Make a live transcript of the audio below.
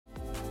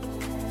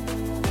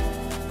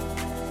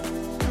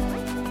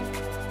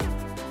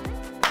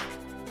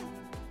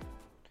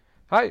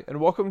Hi, and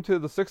welcome to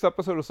the sixth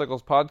episode of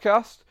Cycles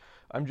Podcast.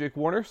 I'm Jake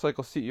Warner,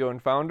 Cycles CEO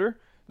and founder.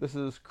 This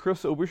is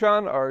Chris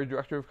Aubuchon, our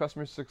Director of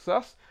Customer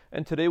Success,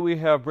 and today we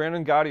have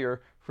Brandon Gaudier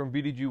from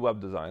BDG Web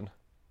Design.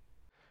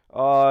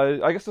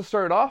 I guess to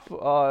start off,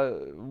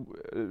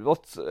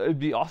 it'd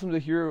be awesome to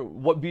hear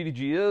what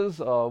BDG is,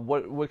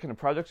 what kind of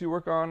projects you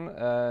work on,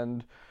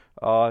 and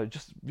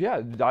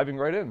diving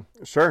right in.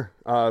 Sure.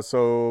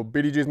 So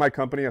BDG is my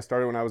company. I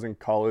started when I was in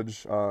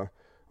college. I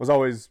was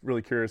always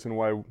really curious in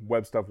why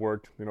web stuff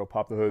worked.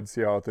 Pop the hood,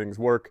 see how things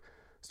work.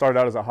 Started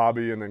out as a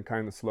hobby and then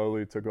kind of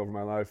slowly took over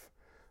my life.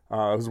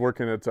 I was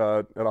working at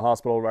a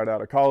hospital right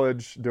out of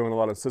college, doing a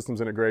lot of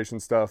systems integration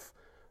stuff,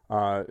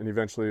 and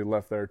eventually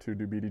left there to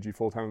do BDG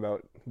full time.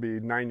 About be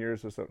 9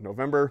 years or so.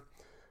 November.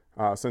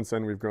 Since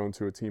then, we've grown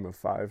to a team of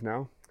 5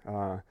 now.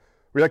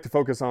 We like to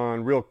focus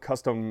on real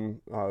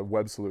custom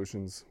web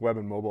solutions, web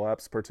and mobile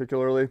apps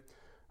particularly.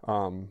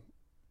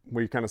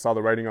 We kind of saw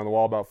the writing on the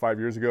wall about 5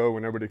 years ago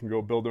when everybody can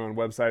go build their own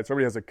websites.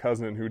 Everybody has a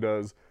cousin who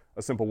does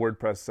a simple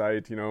WordPress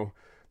site.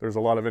 There's a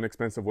lot of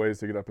inexpensive ways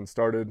to get up and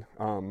started.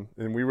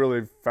 And we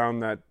really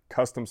found that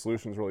custom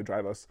solutions really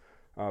drive us,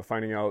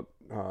 finding out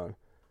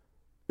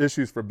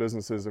issues for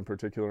businesses in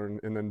particular,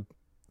 and then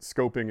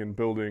scoping and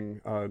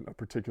building a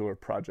particular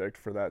project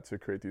for that to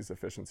create these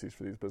efficiencies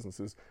for these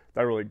businesses.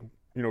 That really,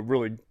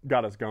 really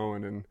got us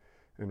going and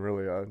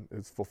really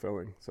is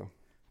fulfilling.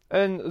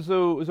 And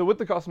so with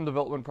the custom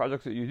development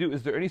projects that you do,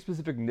 is there any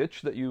specific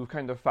niche that you've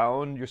kind of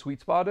found your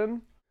sweet spot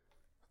in?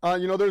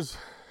 There's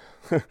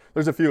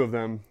there's a few of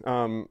them.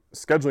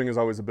 Scheduling is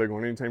always a big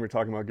one. Anytime you're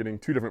talking about getting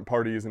 2 different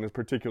parties in a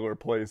particular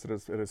place at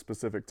a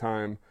specific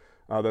time,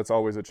 that's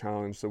always a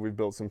challenge. So we've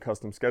built some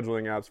custom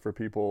scheduling apps for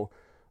people.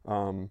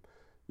 A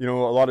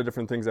lot of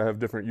different things that have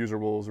different user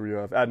roles where you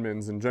have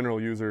admins and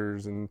general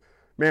users and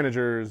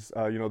managers.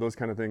 Those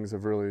kind of things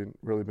have really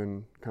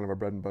been kind of our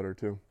bread and butter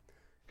too.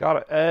 Got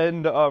it.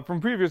 And from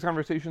previous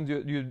conversations,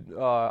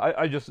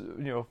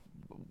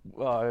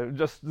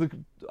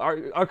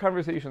 our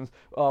conversations,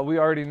 we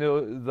already know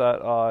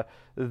that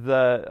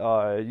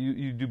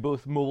you do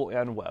both mobile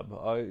and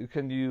web.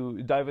 Can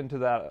you dive into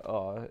that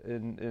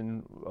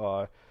in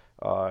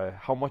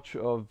how much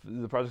of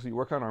the projects that you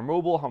work on are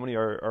mobile, how many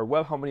are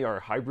web, how many are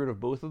hybrid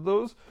of both of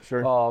those?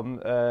 Sure.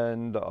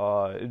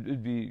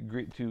 It'd be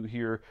great to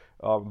hear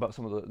about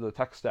some of the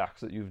tech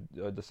stacks that you've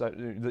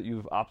decided that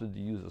you've opted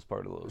to use as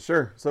part of those.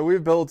 Sure. So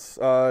we've built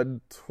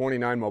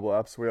 29 mobile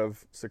apps. We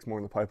have 6 more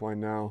in the pipeline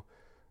now.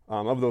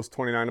 Of those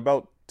 29,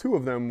 about 2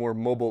 of them were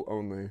mobile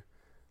only.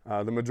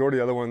 The majority of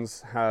the other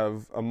ones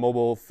have a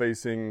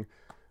mobile-facing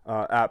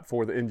app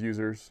for the end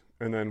users,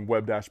 and then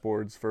web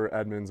dashboards for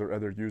admins or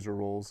other user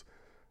roles.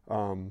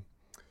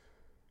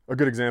 A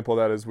good example of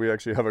that is we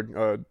actually have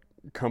a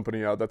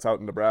company that's out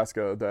in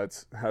Nebraska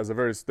that has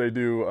they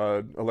do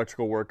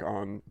electrical work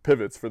on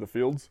pivots for the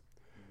fields,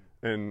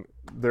 and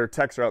their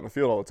techs are out in the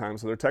field all the time,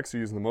 so their techs are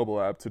using the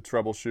mobile app to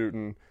troubleshoot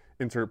and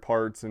enter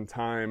parts and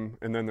time,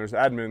 and then there's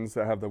admins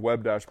that have the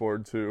web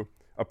dashboard to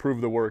approve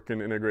the work and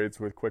integrates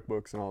with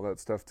QuickBooks and all that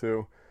stuff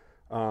too.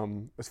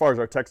 As far as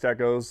our tech stack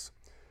goes,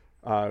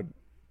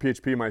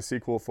 PHP,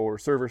 MySQL for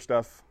server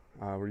stuff.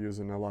 We're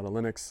using a lot of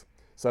Linux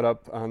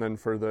setup, and then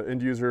for the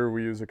end user,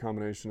 we use a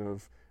combination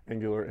of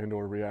Angular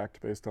and/or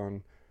React based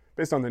on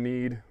the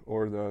need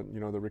or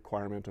the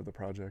requirement of the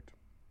project.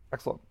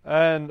 Excellent.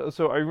 And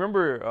so I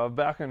remember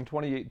back in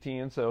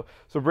 2018, so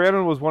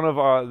Brandon was one of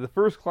the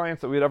first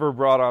clients that we had ever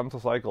brought on to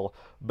Cycle,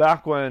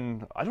 back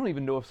when I don't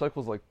even know if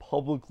Cycle was like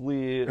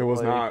publicly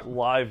not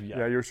live yet.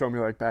 Yeah, you were showing me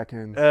like back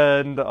ends.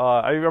 And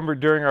I remember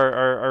during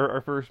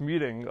our first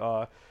meeting,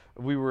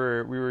 we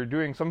were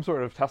doing some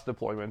sort of test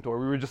deployment, or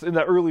we were just in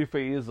that early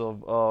phase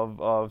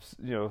of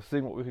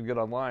seeing what we could get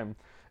online.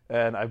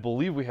 And I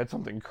believe we had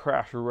something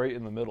crash right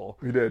in the middle.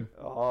 We did.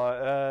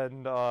 I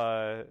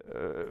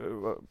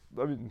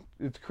mean,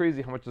 it's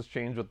crazy how much has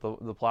changed with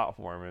the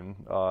platform in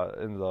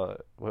the,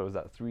 what was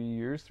that,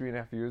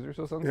 3.5 years or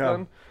so since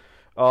then.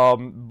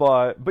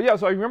 But yeah,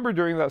 so I remember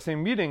during that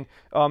same meeting,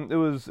 we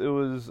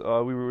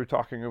were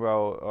talking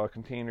about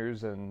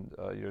containers and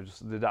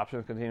just the adoption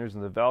of containers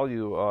and the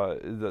value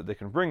that they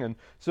can bring in.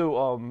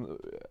 So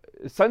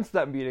since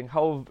that meeting,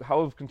 how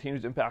have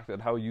containers impacted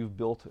how you've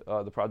built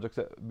the projects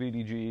at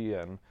BDG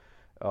and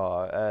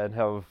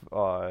have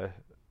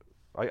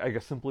I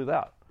guess simply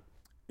that?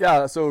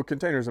 Yeah, so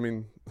containers, I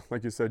mean,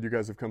 like you said, you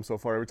guys have come so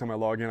far. Every time I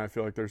log in, I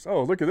feel like there's,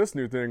 oh, look at this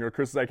new thing, or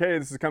Chris is like, hey,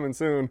 this is coming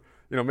soon.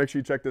 Make sure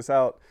you check this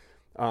out.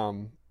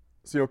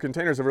 So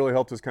containers have really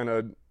helped us kind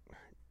of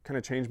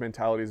change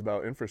mentalities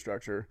about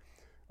infrastructure.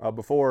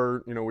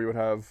 Before, we would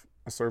have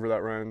a server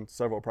that ran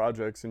several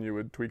projects, and you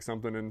would tweak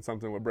something and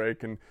something would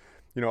break, and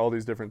all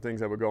these different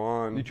things that would go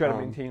on. You try to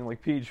maintain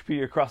like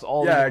PHP across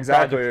all. Yeah,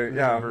 exactly. Projects,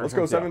 yeah, let's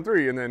go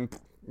 7.3, and then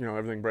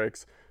everything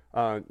breaks.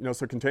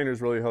 So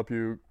containers really help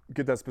you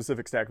get that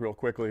specific stack real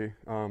quickly,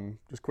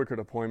 just quicker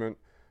deployment.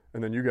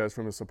 And then you guys,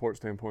 from a support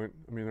standpoint,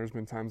 I mean, there's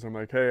been times I'm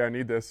like, hey, I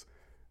need this.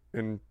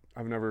 And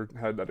I've never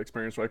had that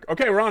experience. Like,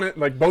 okay, we're on it.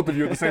 Like both of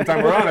you at the same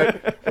time, we're on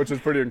it, which is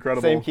pretty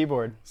incredible. Same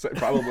keyboard.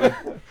 Probably.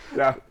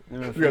 Yeah.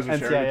 You guys are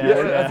sharing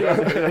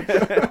NCIS,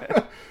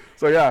 keyboard.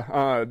 So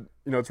yeah,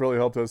 it's really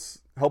helped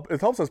us.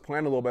 It helps us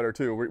plan a little better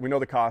too. We know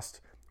the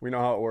cost. We know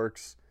how it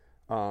works.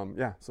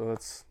 Yeah. So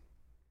that's.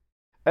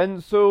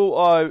 And so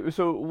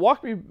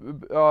walk me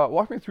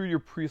through your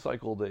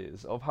pre-cycle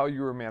days of how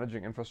you were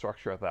managing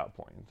infrastructure at that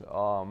point.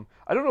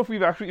 I don't know if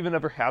we've actually even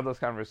ever had this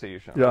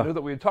conversation. Yeah. I know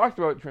that we had talked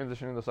about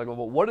transitioning to cycle,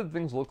 but what did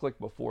things look like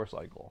before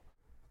cycle?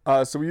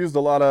 So we used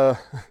a lot of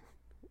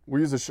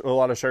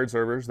shared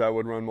servers that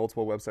would run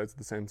multiple websites at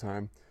the same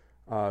time.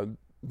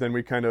 Then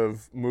we kind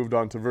of moved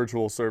on to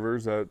virtual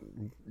servers that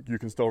you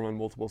can still run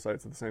multiple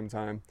sites at the same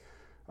time.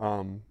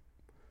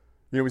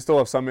 We still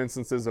have some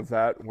instances of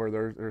that where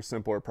there are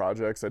simpler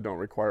projects that don't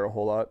require a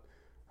whole lot.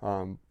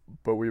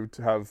 But we would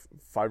have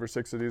 5 or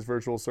 6 of these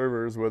virtual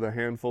servers with a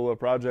handful of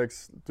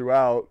projects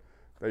throughout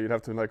that you'd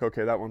have to like,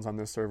 okay, that one's on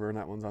this server and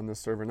that one's on this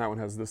server and that one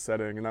has this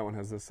setting and that one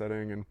has this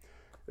setting, and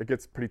it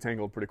gets pretty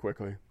tangled pretty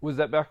quickly. Was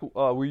that back?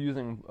 Were you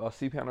using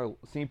cPanel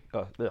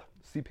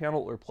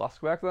or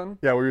Plesk back then?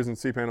 Yeah, we're using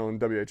cPanel, and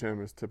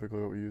WHM is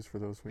typically what we use for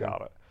those.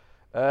 Got it.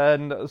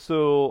 And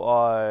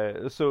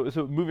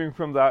so moving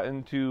from that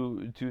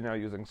into now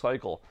using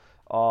Cycle.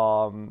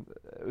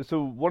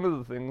 So one of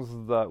the things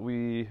that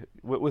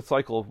with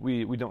Cycle,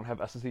 we don't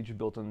have SSH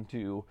built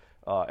into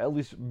at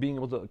least being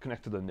able to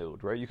connect to the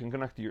node, right? You can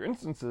connect to your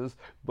instances,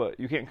 but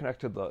you can't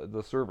connect to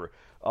the server.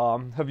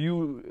 Have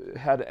you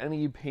had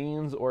any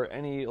pains or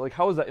any, like,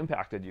 how has that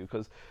impacted you?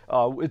 Because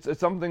it's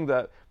something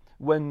that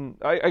when,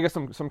 I guess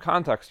some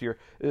context here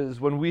is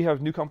when we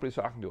have new companies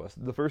talking to us,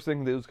 the first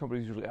thing those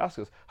companies usually ask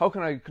us, how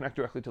can I connect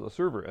directly to the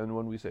server? And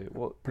when we say,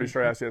 well... Pretty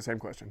sure I asked you the same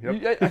question.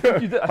 Yep. I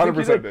think you did.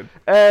 100% did.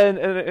 And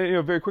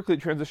very quickly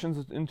it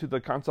transitions into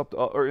the concept,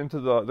 or into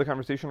the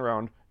conversation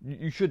around,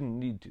 you shouldn't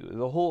need to.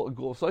 The whole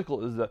goal of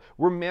Cycle is that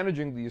we're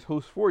managing these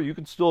hosts for you. You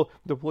can still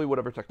deploy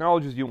whatever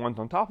technologies you want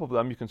on top of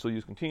them. You can still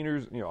use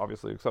containers,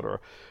 obviously, etc.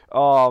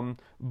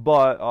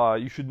 But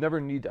you should never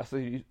need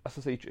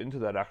SSH into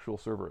that actual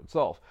server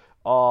itself.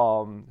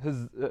 Can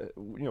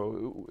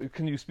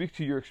you speak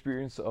to your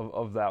experience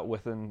of that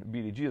within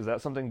BDG? Is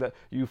that something that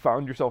you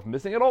found yourself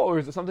missing at all, or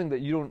is it something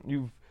that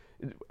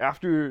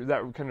after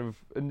that kind of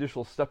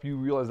initial step, you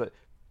realize that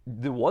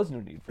there was no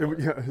need for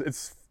it? Yeah,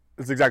 it's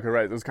exactly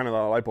right. It was kind of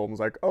a light bulb. It was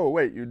like, oh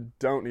wait, you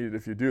don't need it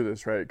if you do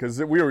this, right? Because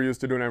we were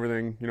used to doing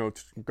everything,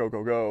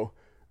 go,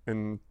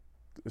 and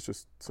it's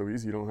just so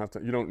easy.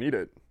 You don't need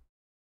it.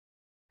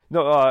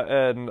 No,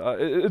 and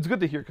it's good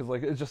to hear because,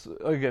 like, it's just,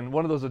 again,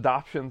 one of those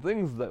adoption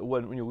things that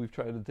when we've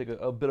tried to take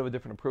a bit of a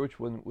different approach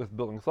with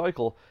building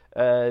Cycle,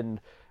 and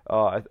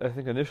I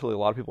think initially a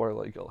lot of people are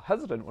like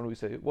hesitant when we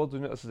say, well, do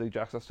not SSH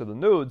access to the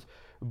nodes,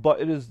 but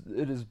it is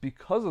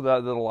because of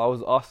that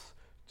allows us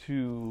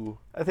to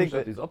push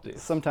out these updates.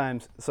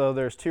 Sometimes, so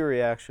there's 2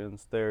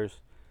 reactions.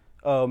 There's,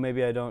 oh,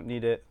 maybe I don't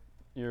need it,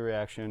 your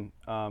reaction,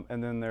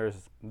 and then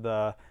there's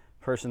the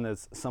person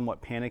that's somewhat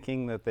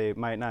panicking that they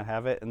might not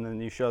have it, and then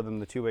you show them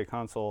the two-way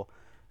console,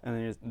 and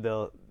then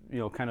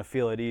they'll kind of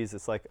feel at ease.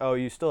 It's like, oh,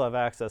 you still have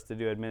access to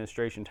do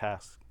administration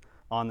tasks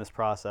on this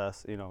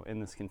process,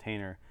 in this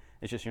container.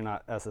 It's just you're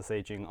not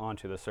SSHing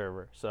onto the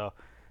server. So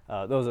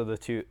those are the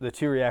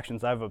two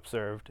reactions I've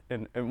observed,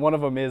 and one of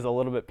them is a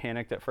little bit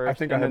panicked at first. I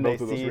think I had both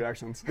of those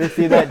reactions. They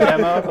see that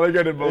demo. I think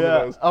I did both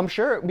of those. I'm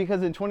sure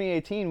because in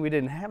 2018 we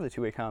didn't have the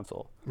two-way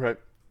console. Right.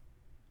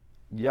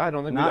 Yeah, I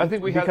don't think I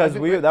think we had because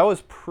that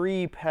was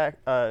pre-pack.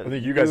 I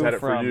think you guys had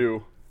it for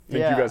you. I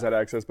think you guys had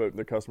access, but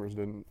the customers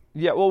didn't.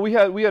 Yeah, well, we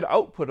had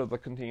output of the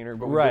container,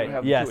 but we didn't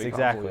have the two-way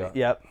exactly. console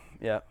yet.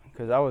 Yep.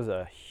 Because that was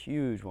a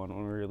huge one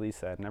when we released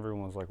that, and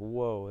everyone was like,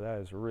 "Whoa, that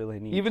is really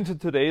neat." Even to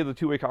today, the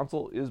two-way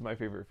console is my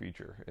favorite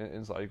feature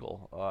in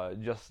Cycle.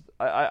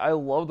 I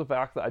love the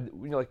fact that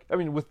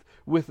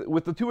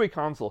with the two-way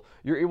console,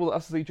 you're able to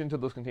SSH into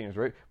those containers,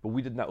 right? But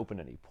we did not open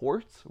any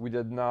ports. We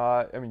did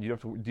not. You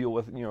have to deal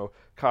with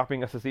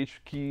copying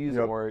SSH keys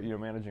or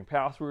managing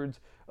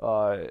passwords.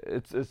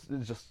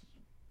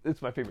 It's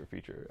my favorite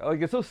feature.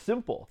 Like, it's so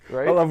simple,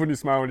 right? I love when you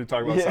smile when you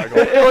talk about Cycle.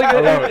 I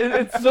love it.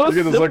 It's so simple.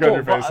 You get this look on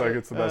your face like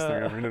it's the best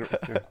thing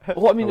ever.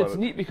 Well, it's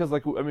neat because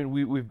we've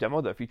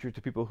demoed that feature to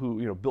people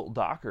who built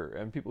Docker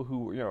and people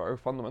who are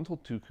fundamental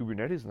to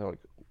Kubernetes, and they're like,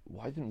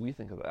 why didn't we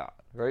think of that,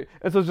 right?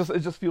 And so it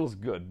just feels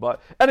good.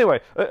 But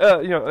anyway,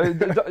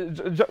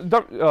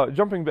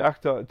 jumping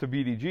back to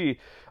BDG.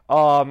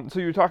 So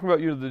you're talking about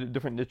the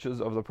different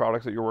niches of the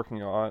products that you're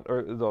working on,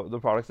 or the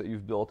products that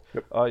you've built.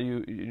 Yep.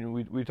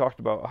 We talked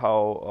about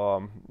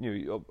how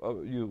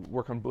you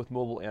work on both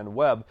mobile and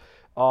web,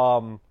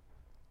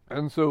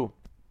 and so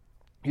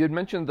you had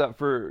mentioned that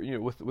for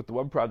with the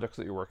web projects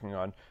that you're working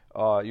on,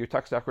 your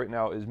tech stack right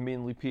now is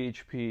mainly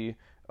PHP.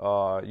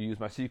 You use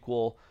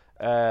MySQL.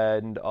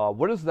 And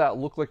what does that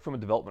look like from a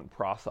development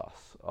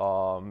process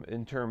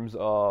in terms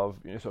of,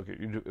 so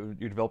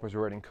your developers are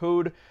writing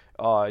code,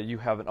 you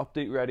have an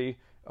update ready,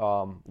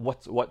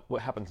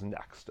 what happens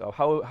next?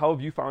 How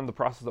have you found the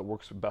process that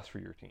works best for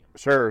your team?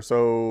 Sure.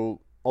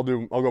 So I'll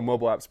go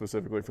mobile app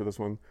specifically for this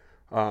one.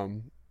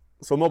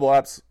 So mobile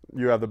apps,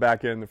 you have the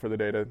back end for the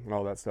data and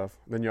all that stuff.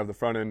 Then you have the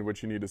front end,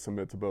 which you need to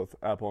submit to both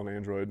Apple and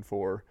Android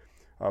for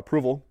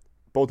approval,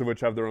 both of which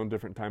have their own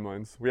different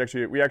timelines. We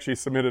actually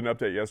submitted an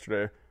update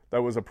yesterday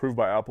that was approved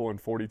by Apple in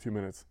 42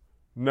 minutes.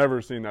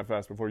 Never seen that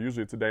fast before.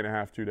 Usually it's a day and a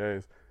half, 2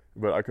 days,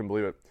 but I couldn't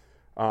believe it.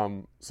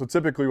 So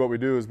typically what we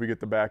do is we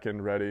get the back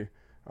end ready,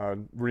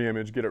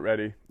 reimage, get it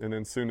ready, and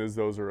then as soon as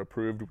those are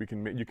approved, you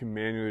can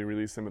manually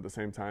release them at the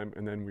same time,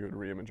 and then we would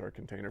reimage our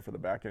container for the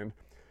back end.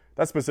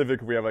 That's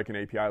specific if we have like an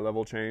API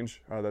level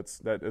change.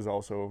 That is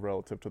also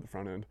relative to the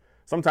front end.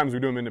 Sometimes we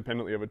do them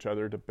independently of each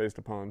other based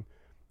upon,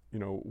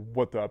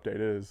 what the update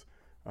is.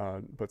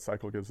 But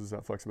Cycle gives us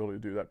that flexibility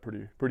to do that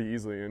pretty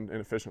easily and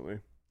efficiently.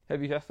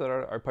 Have you tested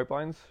our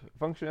pipelines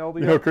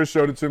functionality? Chris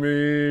showed it to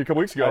me a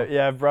couple weeks ago.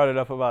 Yeah, I've brought it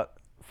up about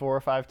 4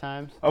 or 5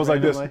 times. I was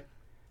like this.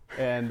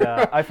 And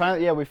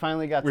we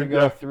finally got to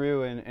go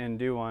through and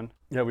do one.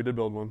 Yeah, we did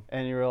build one.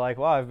 And you were like,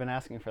 "Wow, I've been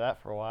asking for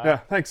that for a while." Yeah,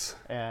 thanks.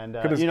 And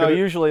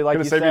usually, like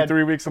you said, me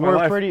 3 weeks of my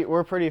life.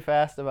 We're pretty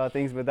fast about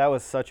things, but that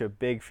was such a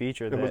big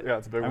feature.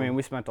 It's a big one. I mean,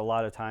 we spent a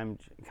lot of time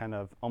kind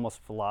of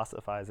almost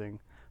philosophizing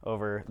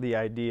over the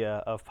idea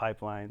of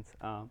pipelines.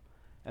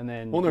 And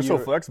then they're so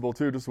flexible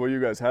too, just the way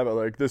you guys have it.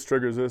 Like this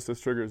triggers this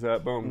triggers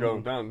that, boom,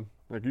 go down.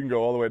 Like you can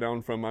go all the way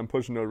down from I'm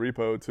pushing a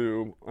repo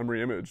to I'm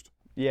reimaged.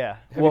 Yeah.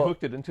 Have you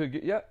hooked it into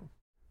Git yet?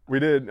 We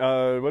did.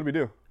 What did we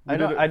do? I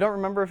don't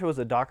remember if it was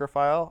a Docker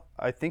file.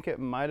 I think it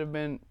might have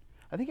been.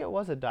 I think it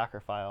was a Docker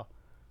file.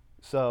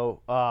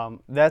 So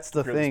that's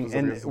the thing.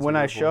 And when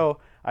I show,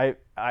 I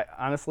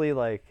honestly,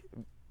 like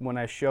when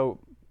I show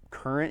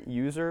current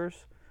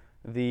users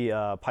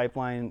the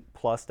pipeline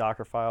plus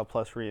Docker file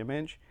plus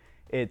reimage,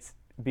 it's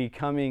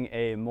becoming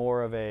a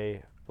more of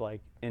a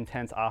like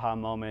intense aha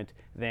moment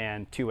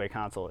than two-way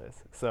console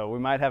is. So we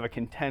might have a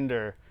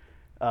contender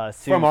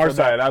soon from our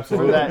side,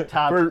 absolutely.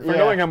 For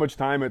knowing how much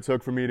time it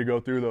took for me to go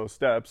through those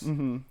steps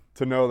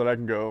to know that I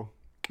can go.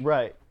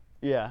 Right.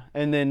 Yeah.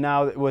 And then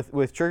now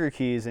with trigger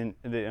keys and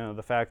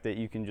the fact that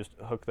you can just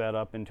hook that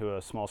up into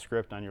a small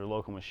script on your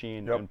local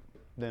machine, and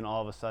then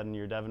all of a sudden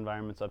your dev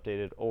environment's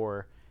updated,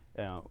 or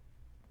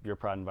your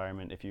prod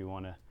environment if you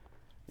want to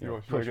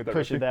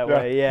push it that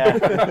way.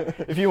 Yeah.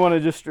 If you want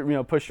to just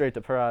push straight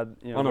to prod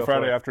on a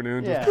Friday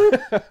afternoon. Yeah.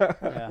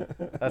 Yeah.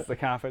 That's the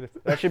confidence.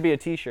 That should be a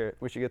T-shirt.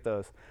 We should get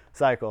those.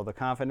 Cycle, the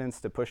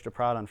confidence to push to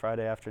prod on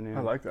Friday afternoon.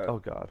 I like that. Oh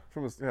God.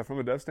 From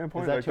a dev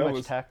standpoint. Is that too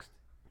much text?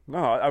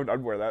 No,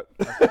 I'd wear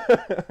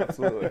that.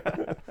 Absolutely.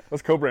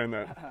 Let's co-brand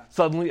that.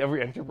 Suddenly,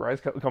 every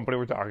enterprise company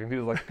we're talking to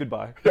is like,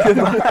 goodbye.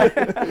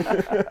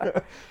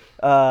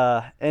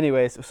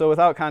 Anyways, so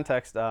without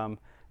context,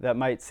 that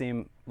might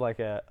seem like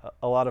a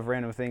lot of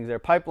random things there.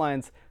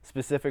 Pipelines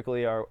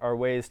specifically are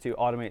ways to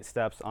automate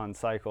steps on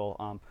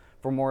Cycle.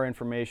 For more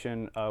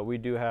information, we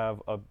do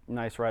have a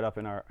nice write-up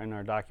in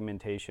our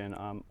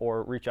documentation,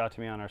 or reach out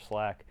to me on our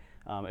Slack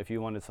if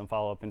you wanted some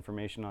follow-up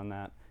information on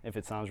that. If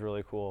it sounds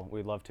really cool,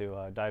 we'd love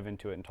to dive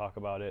into it and talk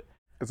about it.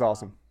 It's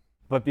awesome.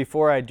 But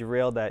before I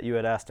derailed that, you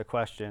had asked a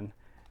question,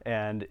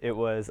 and it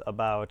was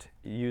about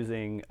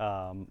using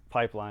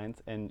pipelines,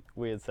 and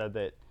we had said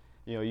that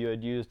you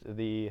had used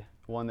the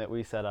one that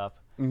we set up.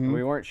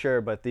 We weren't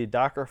sure, but the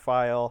Docker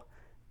file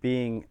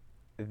being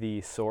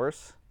the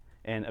source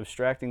and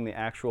abstracting the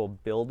actual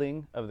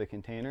building of the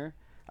container,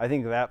 I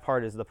think that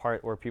part is the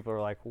part where people are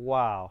like,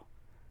 wow,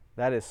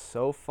 that is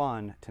so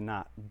fun to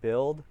not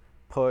build,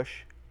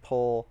 push,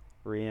 pull,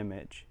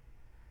 reimage,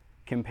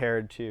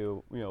 compared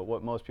to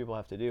what most people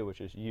have to do, which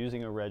is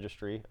using a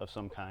registry of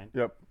some kind.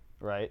 Yep.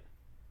 Right?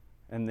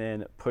 And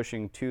then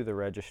pushing to the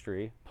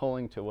registry,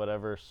 pulling to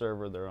whatever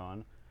server they're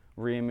on,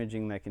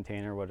 reimaging that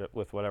container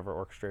with whatever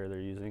orchestrator they're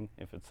using.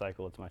 If it's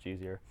Cycle, it's much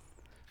easier.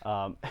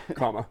 Comma.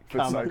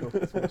 Cycle.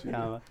 It's much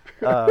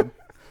easier.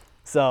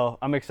 So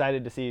I'm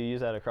excited to see you use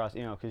that across,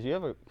 because you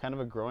have a kind of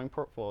a growing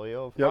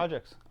portfolio of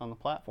projects on the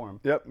platform.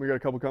 Yep, we got a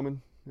couple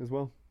coming as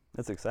well.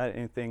 That's exciting.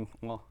 Anything?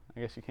 Well,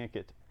 I guess you can't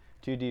get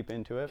too deep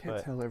into it.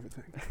 Can't tell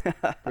everything.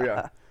 But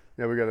yeah,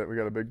 we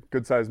got a big,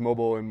 good-sized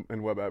mobile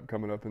and web app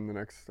coming up in the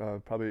next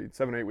probably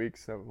 7-8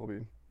 weeks that we'll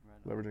be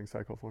leveraging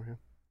Cycle for here.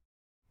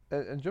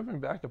 And jumping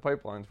back to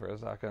pipelines for a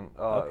second,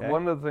 Okay.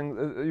 One of the things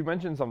you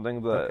mentioned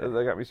something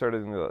that got me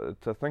started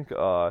to think,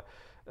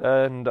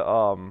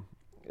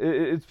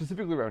 it's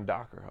specifically around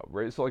Docker Hub,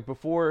 right? So like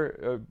before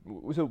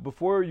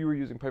you were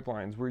using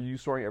pipelines, were you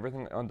storing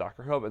everything on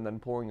Docker Hub and then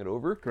pulling it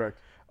over? Correct.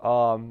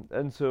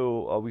 And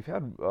so we've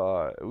had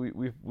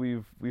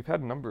a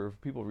number of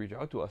people reach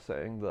out to us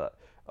saying that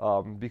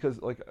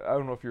because like I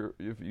don't know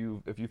if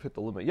you've hit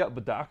the limit yet,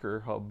 but Docker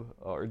Hub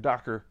or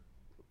Docker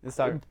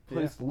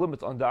placed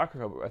limits on Docker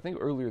Hub, I think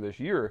earlier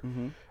this year,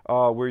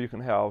 where you can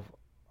have,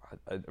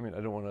 I mean, I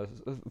don't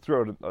want to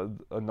throw out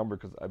a number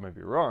because I might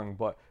be wrong,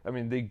 but I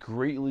mean, they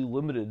greatly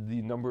limited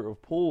the number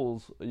of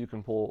pulls you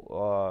can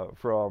pull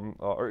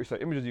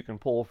images you can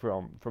pull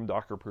from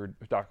Docker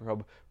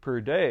Hub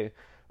per day,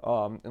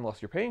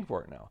 unless you're paying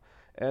for it now.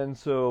 And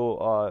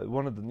so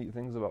one of the neat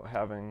things about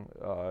having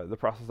the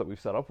process that we've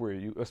set up, where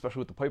you, especially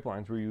with the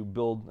pipelines, where you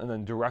build and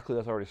then directly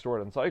that's already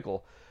stored on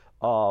Cycle,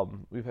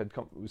 we've had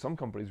some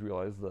companies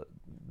realize that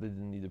they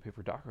didn't need to pay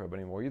for Docker Hub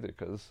anymore either,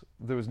 because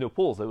there was no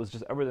pulls. It was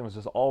just everything was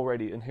just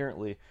already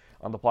inherently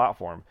on the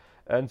platform.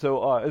 And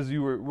so as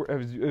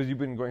you've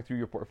been going through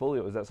your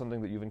portfolio, is that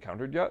something that you've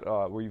encountered yet,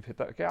 where you've hit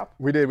that cap?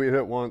 We did. We hit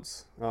it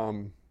once.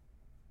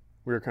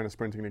 We were kind of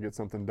sprinting to get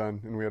something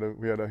done, and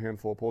we had a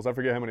handful of pulls. I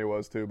forget how many it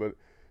was too, but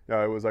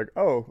yeah, it was like,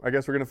 oh, I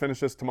guess we're gonna finish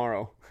this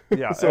tomorrow.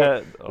 Yeah.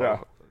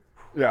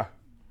 Yeah.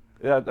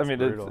 Yeah, I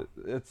mean,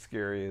 it's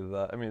scary.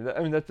 I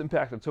mean, that's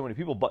impacted so many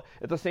people. But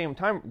at the same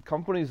time,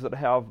 companies that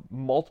have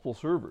multiple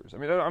servers. I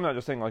mean, I'm not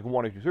just saying like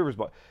 1 or 2 servers,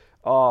 but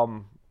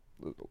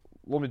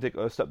let me take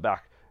a step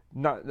back.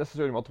 Not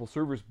necessarily multiple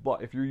servers,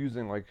 but if you're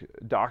using like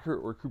Docker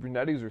or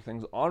Kubernetes or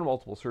things on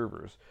multiple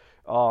servers,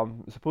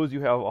 suppose you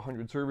have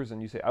 100 servers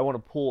and you say, I want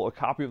to pull a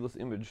copy of this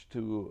image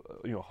to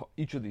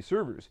each of these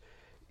servers.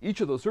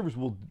 Each of those servers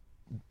will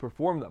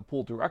perform that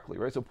pull directly,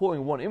 right? So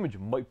pulling one image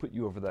might put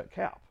you over that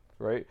cap,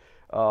 right?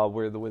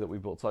 Where the way that we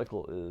built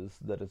Cycle is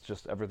that it's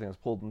just everything is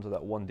pulled into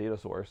that one data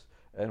source,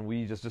 and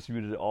we just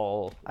distributed it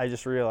all. I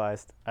just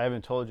realized I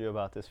haven't told you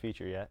about this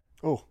feature yet.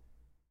 Oh.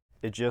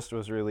 It just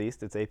was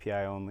released. It's API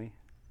only.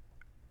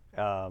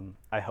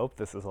 I hope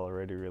this is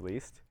already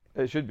released.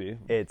 It should be.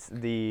 It's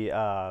the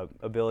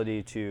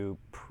ability to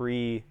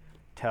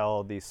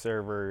pre-tell the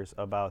servers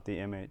about the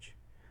image.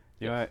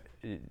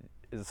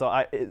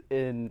 So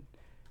in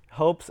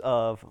hopes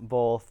of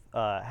both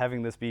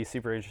having this be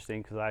super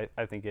interesting, because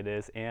I think it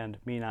is, and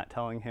me not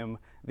telling him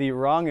the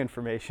wrong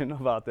information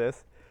about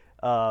this,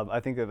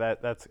 I think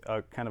that's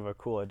a kind of a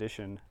cool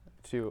addition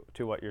to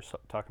what you're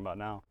talking about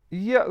now.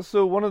 Yeah,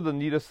 so one of the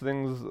neatest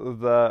things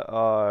that,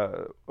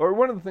 or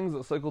one of the things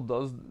that Cycle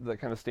does that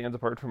kind of stands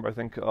apart from, I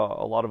think, a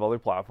lot of other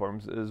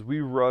platforms is we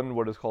run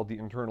what is called the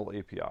internal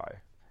API.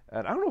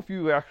 And I don't know if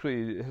you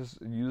actually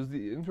used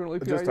the internal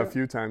API Just yet. a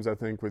few times, I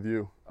think, with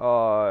you.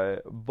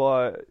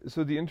 But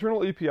so the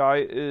internal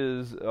API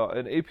is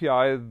an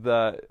API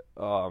that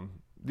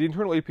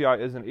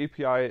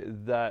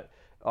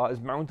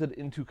is mounted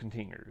into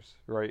containers,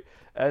 right?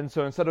 And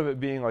so instead of it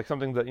being like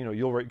something that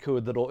you'll write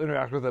code that'll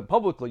interact with it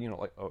publicly,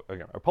 like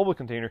again a public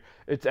container,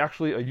 it's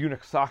actually a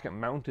Unix socket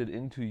mounted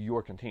into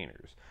your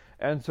containers.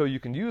 And so you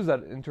can use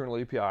that internal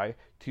API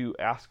to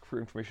ask for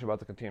information about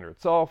the container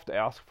itself, to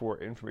ask for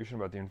information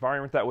about the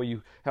environment. That way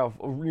you have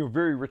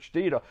very rich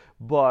data,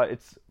 but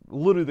it's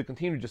literally the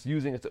container just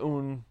using its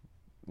own,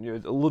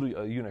 it's literally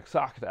a Unix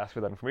socket to ask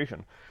for that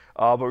information.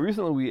 But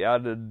recently we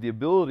added the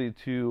ability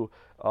to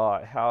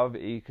have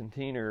a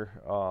container.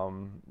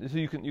 So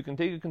you can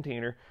take a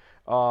container,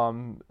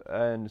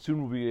 and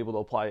soon we'll be able to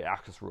apply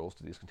access rules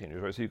to these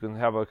containers, right? So you can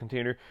have a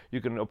container, you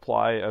can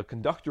apply a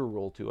conductor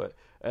rule to it,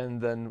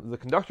 and then the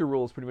conductor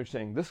rule is pretty much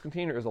saying this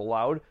container is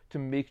allowed to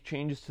make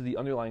changes to the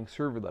underlying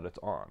server that it's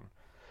on.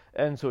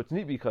 And so it's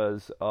neat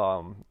because,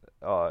 and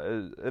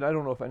I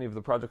don't know if any of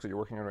the projects that you're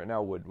working on right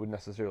now would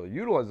necessarily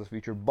utilize this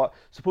feature, but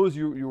suppose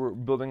you were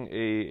building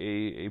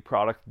a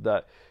product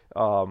that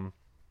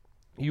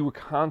you were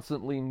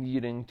constantly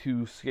needing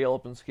to scale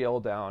up and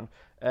scale down,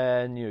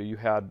 and you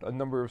had a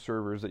number of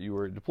servers that you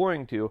were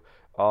deploying to,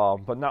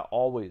 but not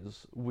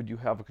always would you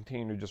have a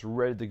container just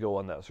ready to go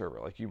on that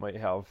server. Like you might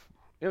have,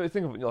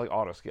 think of it like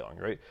auto scaling,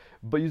 right?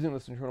 But using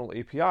this internal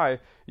API,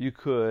 you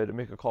could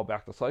make a call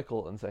back to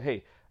Cycle and say,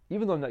 hey,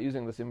 even though I'm not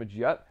using this image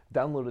yet,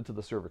 download it to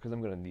the server because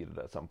I'm going to need it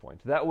at some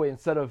point. That way,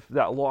 instead of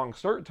that long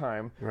start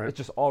time, right, it's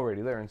just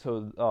already there. And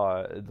so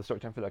the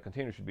start time for that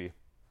container should be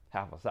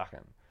half a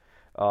second.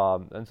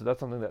 And so that's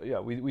something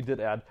that, we did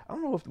add. I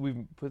don't know if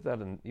we've put that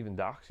in even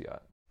docs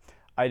yet.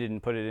 I didn't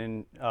put it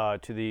in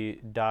to the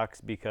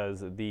docs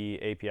because the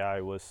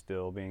API was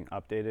still being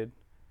updated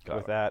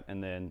with that.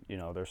 And then,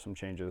 there's some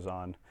changes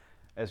on,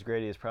 as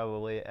Grady is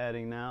probably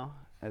adding now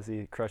as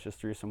he crushes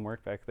through some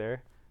work back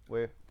there.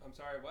 I'm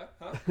sorry, what?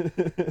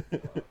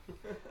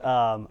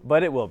 Huh?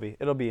 But it will be.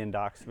 It'll be in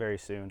docs very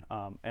soon.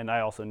 And I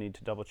also need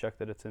to double check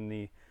that it's in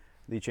the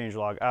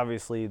changelog.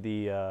 Obviously,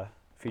 the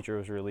feature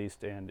was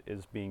released and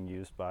is being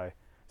used by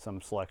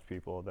some select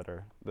people that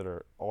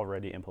are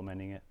already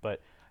implementing it. But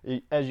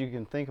as you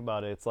can think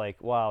about it, it's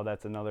like, wow,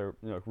 that's another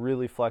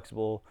really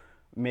flexible,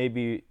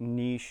 maybe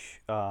niche,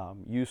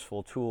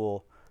 useful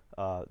tool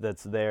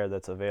that's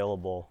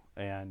available,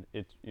 and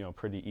it's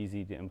pretty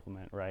easy to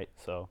implement, right?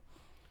 So.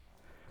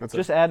 That's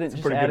just a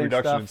pretty good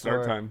reduction in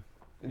start time.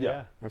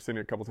 Yeah. I've seen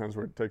it a couple times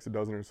where it takes a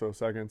dozen or so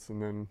seconds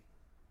and then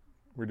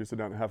reduce it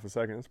down to half a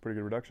second. That's a pretty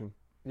good reduction.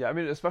 Yeah, I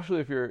mean, especially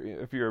if you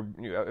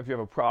have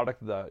a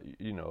product that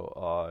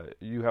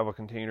you have a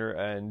container,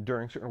 and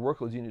during certain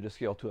workloads you need to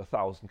scale to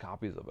 1,000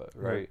 copies of it,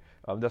 right?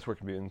 That's where it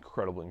can be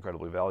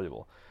incredibly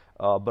valuable.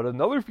 But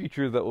another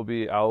feature that will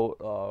be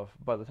out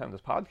by the time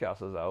this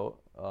podcast is out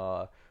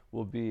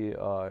will be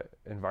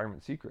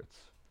environment secrets.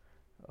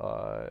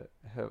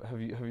 Have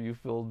you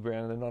filled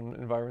Brandon on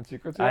environment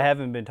secrets yet? I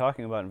haven't been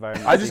talking about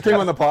environment I just came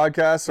on the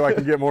podcast so I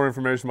can get more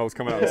information about what's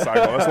coming out of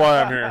Cycle. That's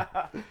why I'm here.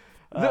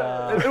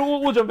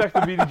 We'll jump back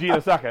to BDG in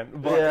a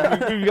second,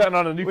 but we've gotten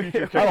on a new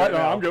feature.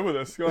 I'm good with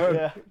this. Go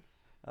ahead.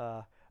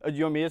 Yeah. Do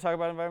you want me to talk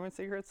about environment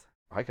secrets?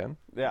 I can.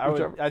 Yeah,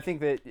 Whichever. I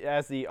think that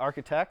as the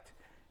architect,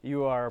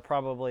 you are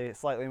probably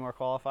slightly more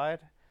qualified.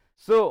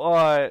 So,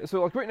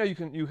 like right now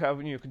you have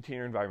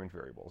container environment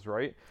variables,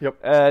 right? Yep.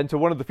 And so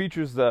one of the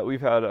features that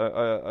we've had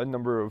a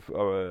number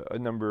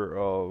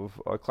of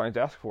clients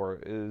ask for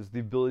is the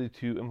ability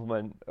to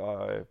implement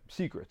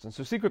secrets. And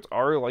so secrets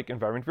are like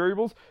environment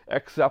variables,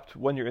 except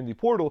when you're in the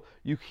portal,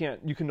 you can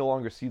no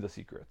longer see the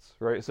secrets,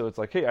 right? So it's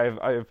like, hey,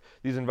 I have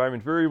these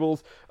environment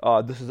variables.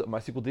 This is my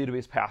SQL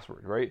database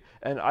password, right?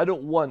 And I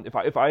don't want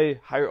if I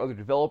hire other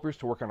developers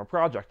to work on a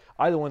project,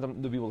 I don't want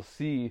them to be able to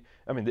see.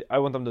 I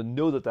want them to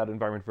know that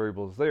environment variable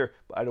is there,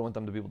 but I don't want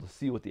them to be able to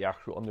see what the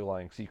actual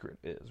underlying secret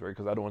is, right?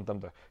 Because I don't want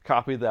them to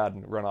copy that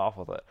and run off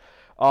with it.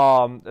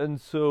 And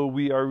so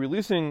we are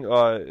releasing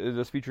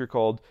this feature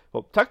called,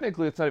 well,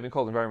 technically it's not even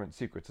called environment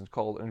secrets, it's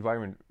called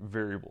environment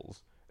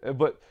variables.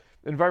 But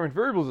environment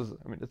variables is,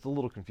 it's a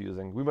little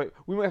confusing. We might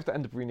have to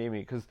end up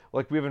renaming it because,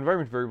 like, we have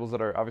environment variables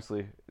that are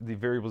obviously the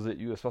variables that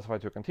you specify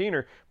to a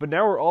container, but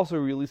now we're also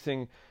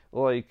releasing,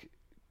 like,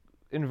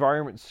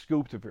 environment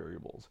scoped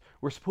variables,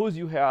 where suppose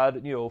you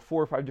had 4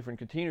 or 5 different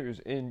containers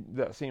in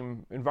that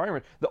same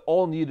environment that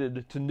all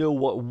needed to know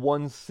what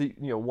one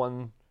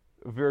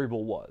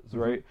variable was,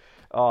 right?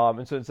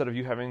 And so instead of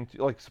you having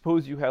to, like,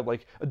 suppose you had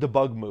like a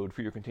debug mode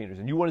for your containers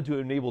and you wanted to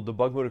enable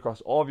debug mode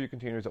across all of your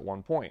containers at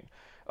one point.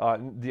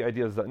 The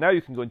idea is that now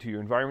you can go into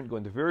your environment, go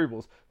into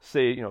variables,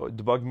 say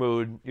debug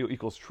mode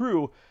equals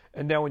true,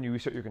 and now when you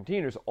reset your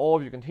containers, all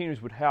of your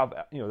containers would have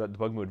that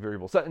debug mode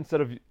variable set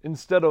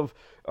instead of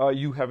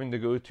you having to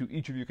go to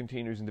each of your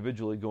containers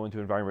individually, go into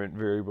environment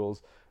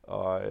variables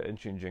and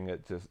changing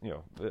it to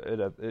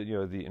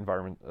the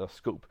environment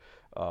scope.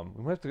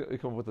 We might have to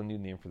come up with a new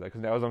name for that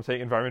because now as I'm saying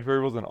environment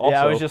variables and also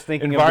I was just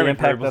thinking of the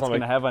impact that's going to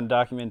like, have on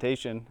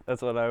documentation.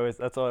 That's what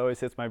always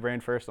hits my brain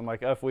first. I'm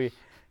like, if we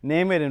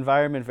name it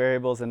environment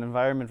variables and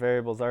environment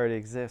variables already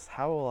exist,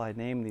 how will I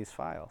name these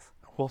files?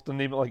 We'll have to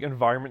name it like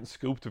environment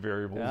scoped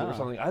variables Yeah. or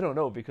something. I don't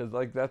know because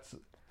like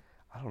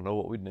I don't know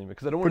what we'd name it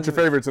because I don't Put your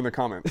favorites in the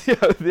comments.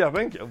 yeah,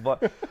 thank you.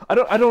 But I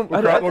don't.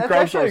 That's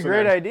actually a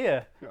great crowdsourcing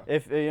idea. Yeah.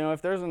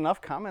 If there's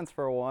enough comments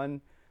for one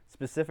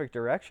specific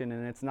direction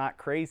and it's not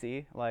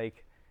crazy,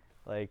 like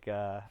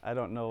I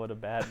don't know what a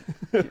bad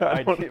idea.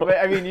 But,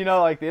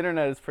 like the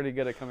internet is pretty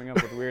good at coming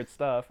up with weird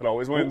stuff. It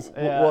always wins.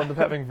 Yeah. We'll end up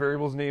having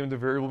variables named the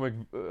variable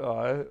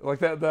like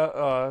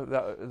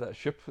that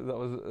ship that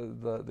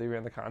was they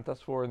ran the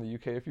contest for in the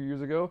UK a few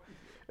years ago.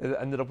 It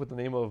ended up with the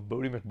name of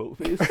Bodie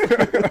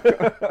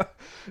McBoatface.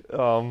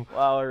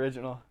 Wow,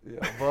 original. Yeah,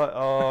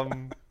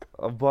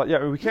 but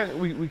yeah, we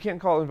can't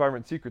call it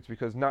environment secrets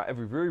because not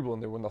every variable in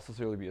there will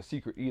necessarily be a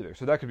secret either.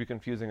 So that could be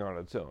confusing on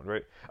its own,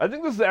 right? I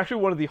think this is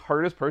actually one of the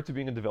hardest parts of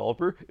being a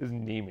developer is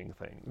naming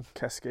things.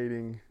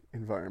 Cascading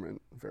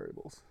environment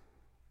variables.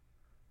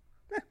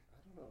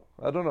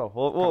 I don't know.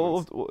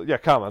 Well, yeah,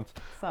 comments.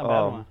 It's not a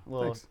bad one. A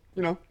little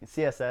Thanks.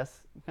 CSS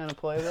kind of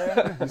play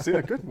there. You see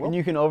that? Good. Well, And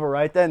you can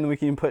overwrite that, and then we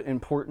can put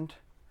important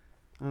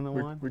on the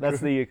one. we That's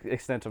could. the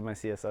extent of my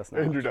CSS now.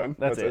 And you're done.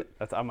 That's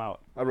That's it. I'm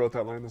out. I wrote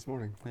that line this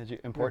morning. Did you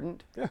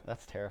important? Yeah.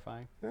 That's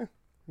terrifying. It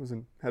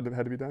had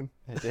to be done.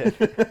 It did.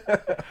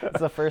 It's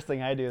the first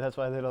thing I do. That's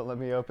why they don't let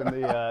me open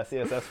the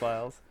CSS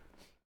files.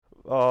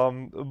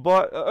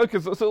 But okay,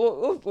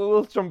 so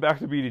let's jump back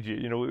to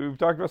BDG. We've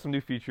talked about some new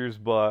features,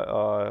 but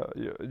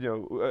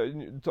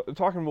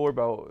talking more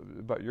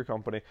about your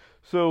company.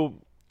 So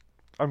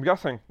I'm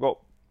guessing,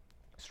 well,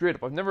 straight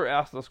up, I've never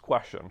asked this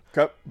question,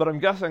 Okay. but I'm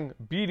guessing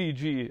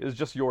BDG is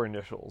just your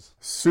initials.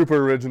 Super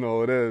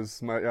original. It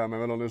is. My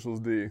middle initial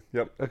is D.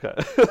 Yep. Okay.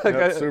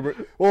 Yep, super.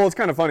 Well, it's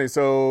kind of funny.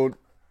 So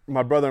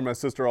my brother and my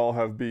sister all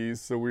have B's,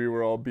 so we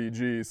were all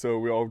BG. So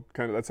we all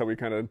that's how we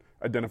kind of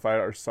identified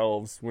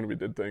ourselves when we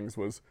did things,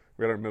 was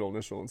we had our middle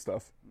initial and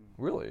stuff.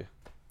 Really?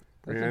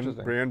 That's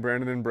interesting. Brienne,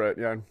 Brandon, and Brett.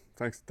 Yeah.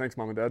 Thanks,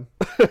 Mom and Dad.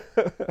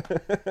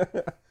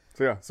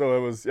 So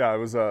it was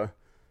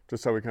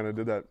just how we kind of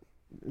did that.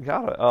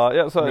 Got it.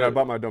 Yeah. So I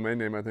bought my domain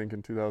name, I think,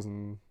 in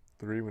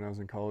 2003 when I was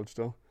in college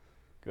still.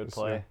 Good Just,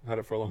 play. had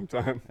it for a long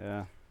time.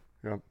 Yeah.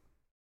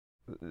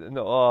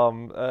 No,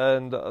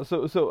 and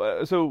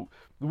so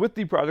with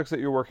the projects that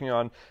you're working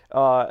on,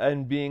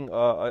 and being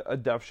a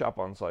dev shop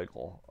on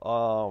Cycle,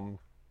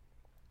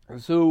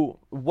 so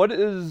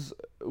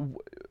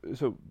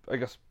I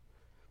guess,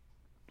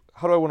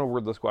 how do I want to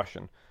word this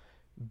question?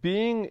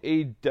 Being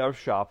a dev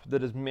shop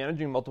that is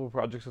managing multiple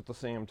projects at the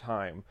same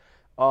time,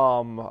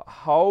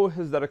 how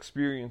has that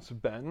experience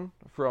been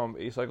from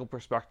a Cycle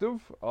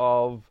perspective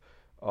of,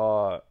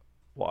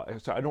 well,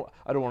 so I don't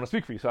want to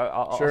speak for you, so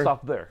I'll Sure.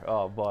 stop there.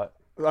 But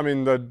I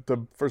mean,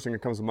 the first thing that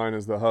comes to mind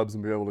is the hubs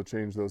and be able to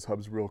change those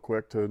hubs real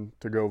quick to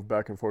go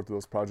back and forth to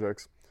those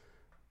projects.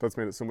 That's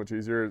made it so much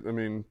easier. I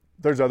mean,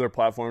 there's other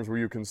platforms where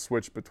you can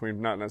switch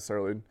between, not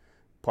necessarily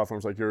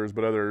platforms like yours,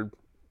 but other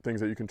things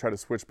that you can try to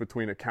switch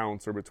between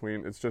accounts or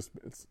between. It's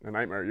a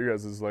nightmare. You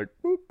guys is like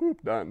boop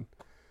boop done.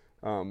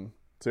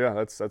 So yeah,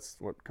 that's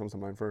what comes to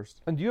mind first.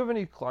 And do you have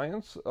any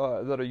clients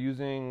that are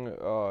using?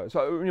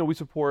 We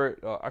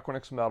support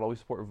Equinix Metal, we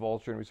support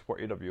Vultr, and we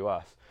support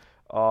AWS.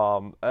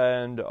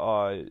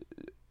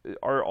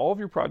 are all of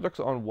your projects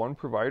on one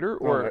provider,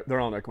 or they're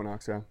all on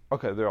Equinox? Yeah.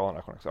 Okay, they're all on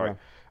Equinox. All Yeah.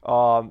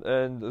 right,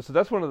 and so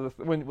that's one of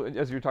the when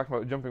as you're talking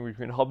about jumping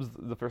between hubs,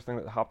 the first thing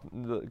that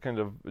kind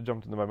of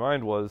jumped into my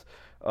mind was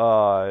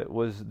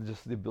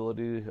just the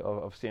ability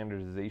of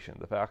standardization.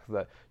 The fact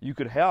that you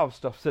could have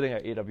stuff sitting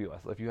at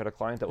AWS. If you had a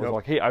client that was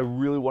like, "Hey, I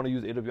really want to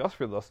use AWS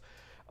for this,"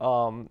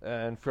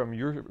 and from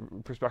your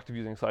perspective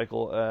using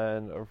Cycle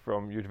and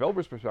from your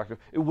developer's perspective,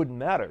 it wouldn't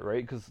matter,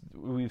 right? Because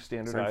we've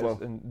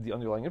standardized in the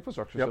underlying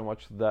infrastructure so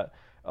much that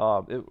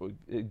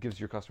it gives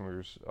your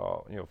customers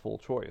full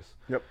choice.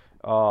 Yep.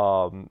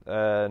 So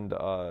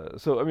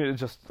I mean, it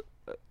just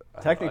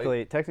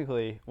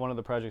technically one of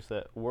the projects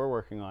that we're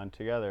working on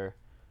together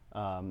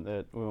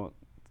that we won't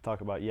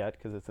talk about yet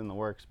because it's in the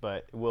works,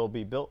 but will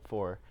be built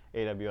for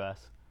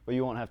AWS, but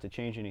you won't have to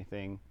change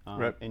anything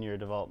in your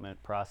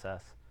development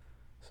process.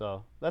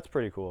 So that's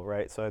pretty cool,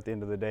 right? So at the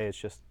end of the day, it's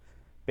just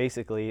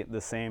basically the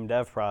same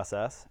dev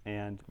process,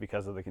 and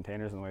because of the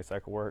containers and the way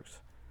Cycle works,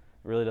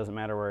 it really doesn't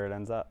matter where it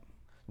ends up.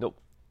 Nope.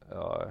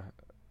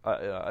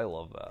 I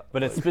love that.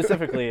 But it's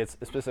specifically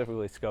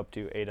scoped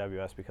to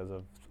AWS because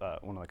of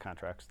one of the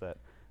contracts that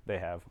they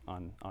have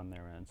on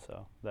their end.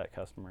 So that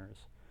customer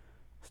is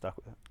stuck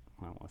with.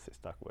 I don't want to say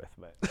stuck with,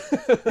 but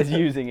is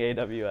using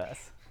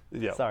AWS.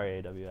 Yeah.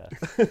 Sorry,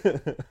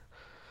 AWS.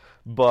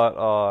 But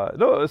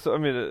no, so I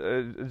mean,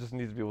 it just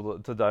needs to be able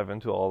to dive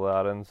into all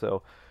that, and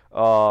so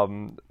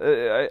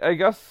I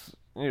guess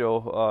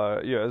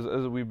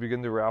as we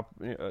begin to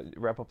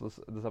wrap up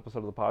this episode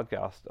of the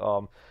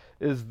podcast,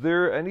 is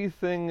there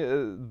anything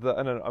that,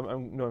 and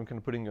I'm kind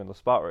of putting you on the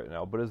spot right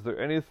now, but is there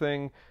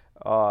anything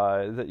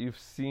that you've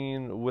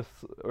seen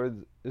or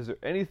is there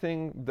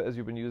anything that as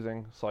you've been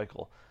using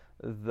Cycle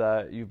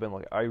that you've been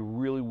like, I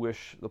really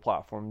wish the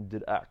platform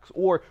did X,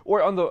 or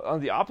on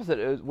the opposite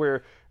is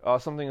where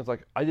something is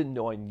like, I didn't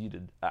know I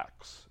needed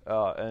X,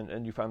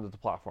 and you found that the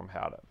platform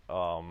had it.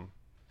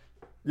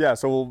 Yeah,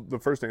 so the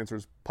first answer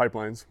is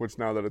pipelines, which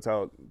now that it's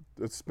out,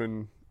 it's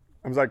been,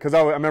 I was like, because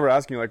I remember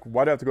asking you, like,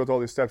 why do I have to go through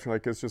all these steps? You're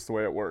like, it's just the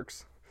way it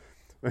works.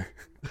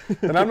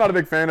 And I'm not a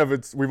big fan of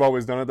it. We've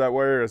always done it that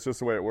way, or it's just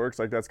the way it works.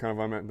 Like, that's kind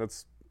of,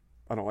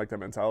 I don't like that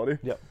mentality.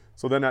 Yep.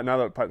 So then now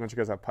that you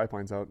guys have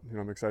pipelines out,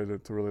 I'm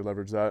excited to really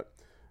leverage that.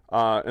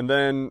 And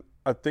then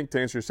I think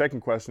to answer your second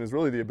question is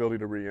really the ability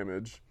to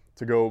re-image,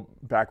 to go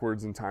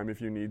backwards in time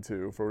if you need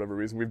to, for whatever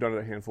reason. We've done it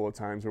a handful of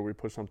times where we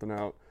push something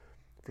out,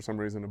 for some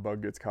reason a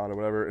bug gets caught or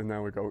whatever, and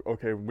now we go,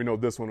 okay, we know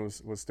this one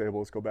was stable,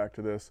 let's go back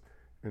to this,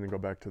 and then go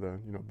back to the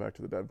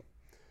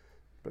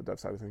dev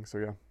side of things. So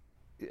yeah.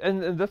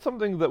 And that's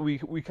something that we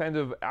kind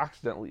of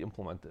accidentally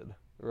implemented,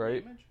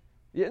 right? Image?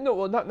 Yeah, no,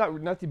 well, not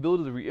the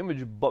ability to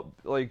re-image, but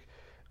like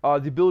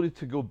the ability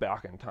to go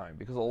back in time,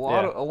 because a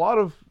lot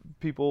of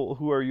people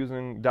who are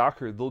using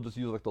Docker, they'll just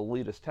use like the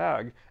latest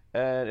tag,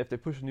 and if they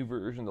push a new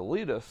version, the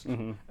latest,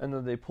 and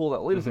then they pull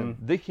that latest in,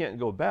 they can't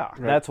go back.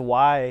 Right. That's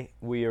why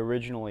we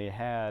originally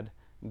had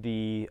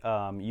the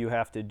you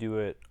have to do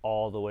it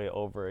all the way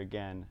over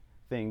again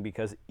thing,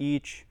 because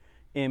each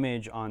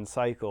image on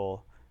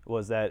Cycle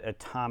was that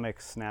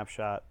atomic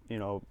snapshot,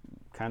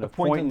 kind of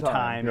point in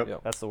time.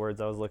 Yep. That's the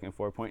words I was looking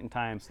for. Point in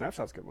time.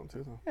 Snapshot's a good one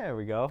too, though. There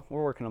we go.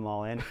 We're working them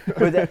all in.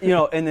 But that,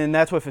 and then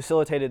that's what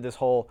facilitated this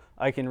whole,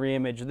 I can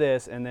re-image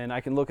this, and then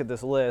I can look at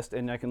this list,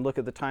 and I can look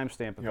at the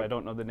timestamp if I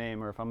don't know the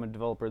name, or if I'm a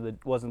developer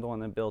that wasn't the one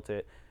that built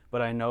it,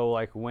 but I know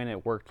like when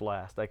it worked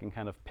last. I can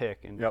kind of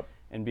pick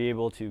and be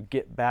able to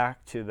get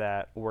back to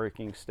that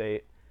working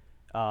state.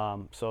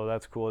 So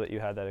that's cool that you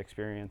had that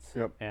experience.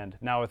 Yep. And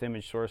now with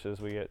image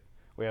sources,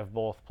 we have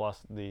both,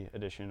 plus the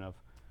addition of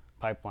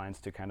pipelines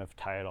to kind of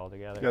tie it all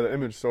together. Yeah, the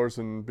image source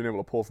and being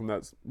able to pull from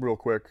that real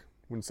quick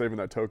when saving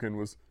that token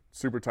was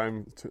super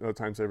time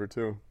saver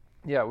too.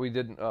 Yeah, we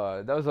did.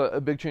 That was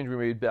a big change we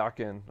made back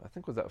in, I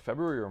think, was that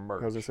February or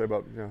March? I was going to say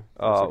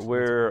about,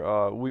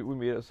 where we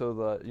made it so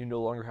that you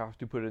no longer have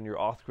to put in your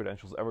auth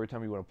credentials every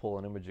time you want to pull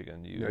an image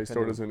again. You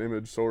store it as an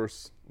image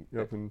source,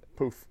 and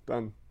poof,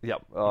 done.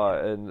 Yep,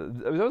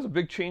 and that was a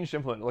big change to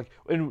implement.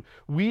 And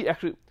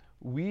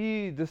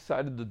we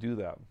decided to do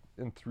that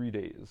in 3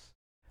 days.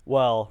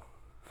 Well,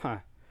 I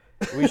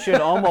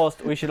should almost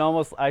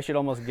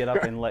get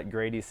up and let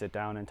Grady sit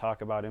down and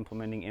talk about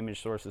implementing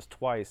image sources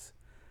twice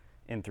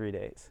in 3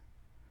 days,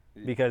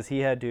 because he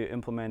had to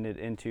implement it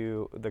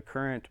into the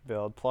current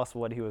build plus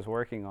what he was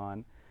working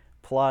on,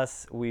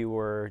 plus we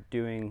were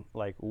doing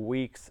like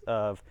weeks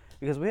of,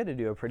 because we had to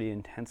do a pretty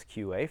intense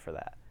QA for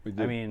that. We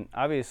did. I mean,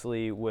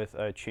 obviously with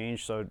a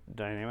change so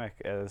dynamic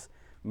as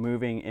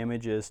moving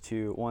images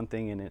to one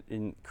thing and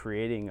in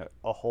creating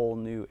a whole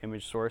new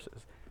image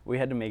sources, we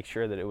had to make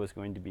sure that it was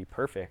going to be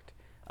perfect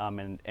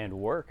and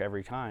work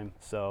every time.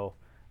 So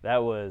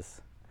that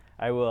was,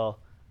 I will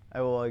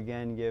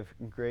again give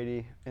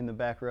Grady in the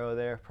back row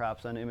there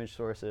props on image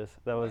sources.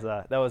 That was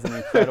an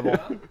incredible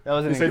that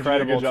was an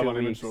incredible 2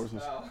 weeks.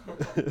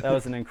 That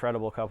was an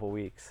incredible couple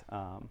weeks,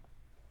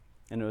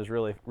 and it was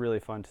really, really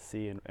fun to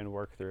see and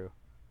work through.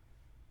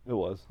 It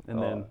was.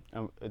 And then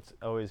it's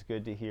always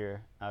good to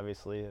hear,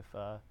 obviously, if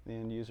the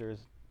end user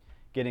is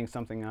getting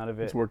something out of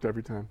it. It's worked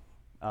every time.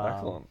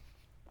 Excellent.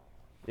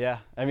 Yeah,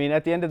 I mean,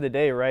 at the end of the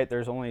day, right,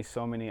 there's only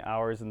so many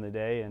hours in the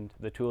day, and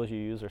the tools you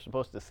use are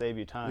supposed to save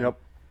you time. Yep.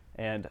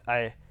 And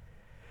I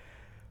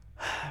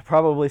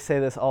probably say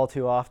this all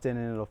too often,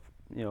 and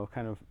it'll,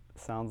 kind of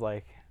sounds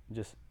like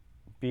just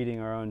beating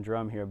our own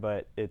drum here,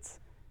 but it's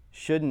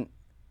shouldn't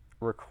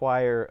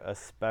require a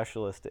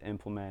specialist to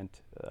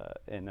implement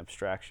an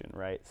abstraction,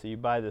 right? So you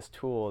buy this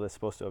tool that's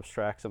supposed to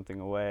abstract something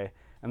away,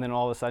 and then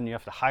all of a sudden you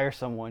have to hire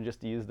someone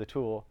just to use the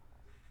tool,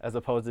 as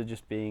opposed to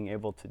just being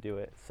able to do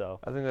it. So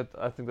I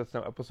think that's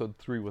now episode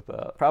 3 with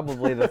that.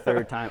 probably the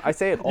third time. I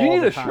say it all the time.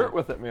 You need a shirt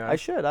with it, man. I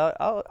should.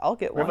 I'll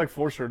get We have one. like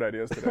 4 shirt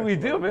ideas today. We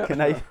do, man. Can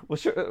I?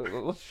 Let's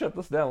shut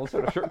this down. Let's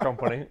start a shirt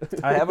company.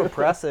 I have a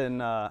press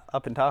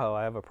up in Tahoe.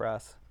 I have a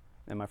press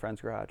in my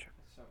friend's garage.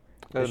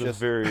 That It's is just-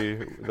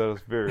 very.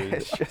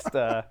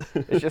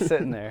 It's just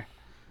sitting there.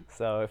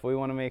 So if we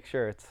want to make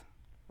shirts,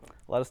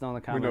 let us know in the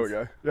We comments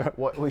know a guy. Yeah.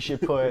 what we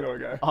should put know a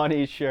guy. on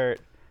each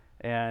shirt,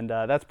 and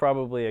that's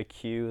probably a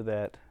cue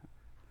that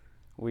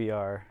we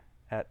are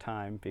at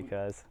time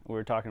because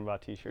we're talking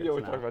about t-shirts. Yeah, we're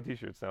now. talking about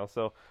t-shirts now.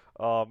 So,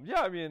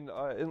 yeah, I mean,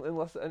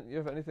 unless you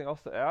have anything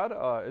else to add,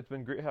 it's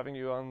been great having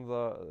you on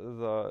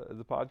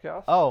the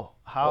podcast. Oh,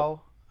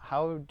 how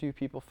do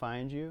people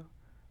find you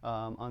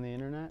on the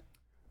internet?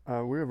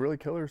 We have really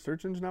killer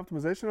search engine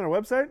optimization on our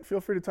website. Feel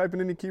free to type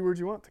in any keywords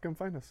you want to come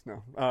find us.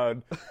 No, a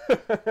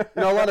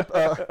lot of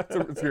it's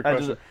a good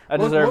question. I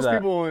deserve most that.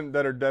 people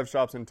that are dev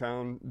shops in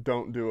town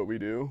don't do what we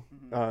do.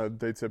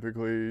 They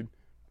typically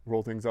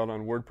roll things out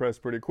on WordPress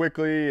pretty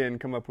quickly and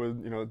come up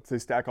with, they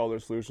stack all their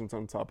solutions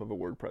on top of a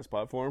WordPress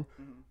platform.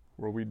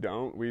 Where we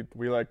don't.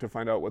 We like to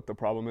find out what the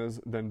problem is,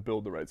 then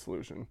build the right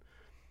solution.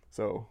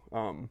 So.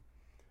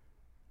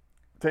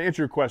 To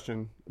answer your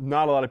question,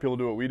 not a lot of people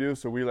do what we do,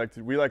 so we like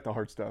the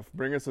hard stuff.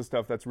 Bring us the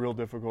stuff that's real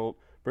difficult.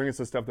 Bring us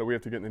the stuff that we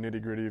have to get in the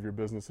nitty-gritty of your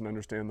business and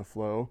understand the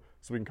flow,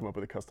 so we can come up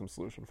with a custom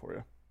solution for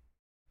you.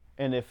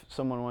 And if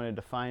someone wanted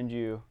to find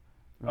you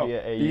via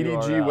a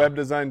URL,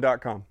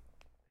 edgwebdesign.com.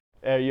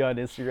 are you on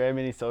Instagram,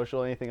 any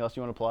social, anything else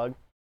you want to plug?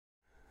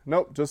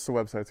 Nope, just the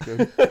website's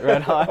good.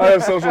 Right on. I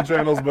have social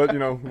channels, but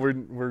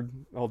we're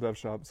all dev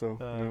shop, so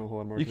a whole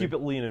lot more. You keep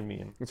it lean and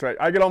mean. That's right.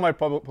 I get all my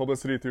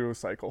publicity through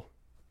Cycle.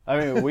 I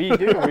mean, we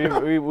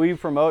do. We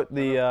promote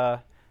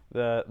the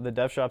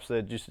dev shops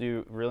that just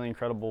do really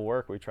incredible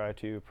work. We try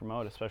to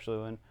promote,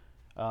 especially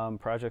when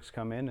projects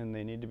come in and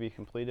they need to be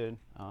completed.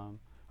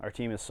 Our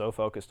team is so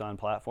focused on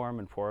platform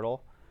and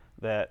portal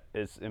that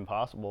it's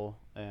impossible.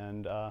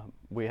 And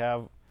we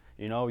have,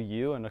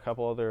 you and a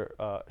couple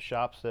other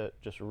shops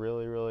that just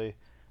really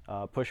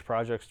push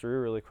projects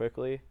through really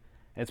quickly.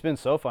 It's been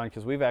so fun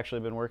because we've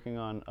actually been working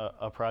on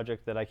a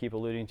project that I keep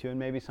alluding to, and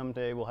maybe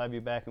someday we'll have you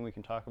back and we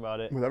can talk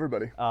about it. With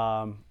everybody.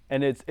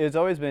 And it's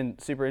always been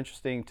super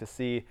interesting to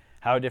see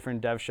how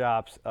different dev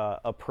shops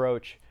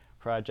approach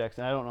projects.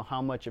 And I don't know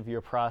how much of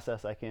your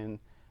process I can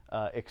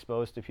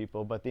expose to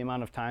people, but the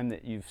amount of time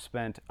that you've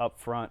spent up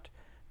front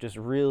just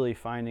really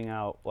finding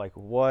out like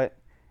what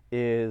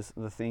is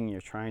the thing you're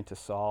trying to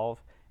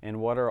solve and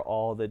what are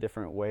all the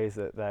different ways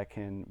that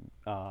can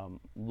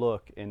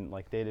look in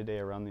like day-to-day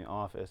around the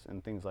office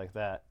and things like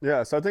that.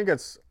 Yeah, so I think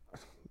it's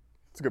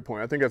a good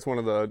point. I think that's one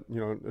of the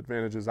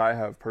advantages I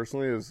have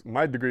personally is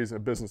my degree is a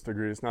business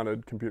degree. It's not a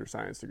computer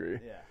science degree.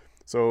 Yeah.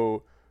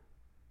 So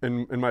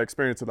in my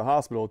experience at the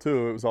hospital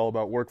too, it was all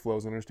about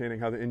workflows, understanding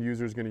how the end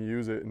user is going to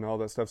use it and all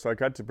that stuff. So I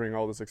got to bring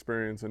all this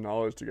experience and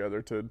knowledge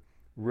together to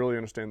really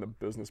understand the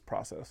business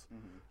process.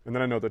 And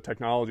then I know the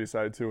technology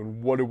side too,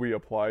 and what do we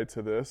apply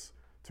to this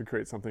to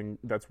create something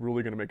that's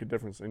really going to make a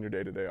difference in your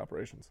day-to-day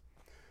operations.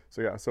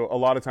 So yeah, so a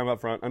lot of time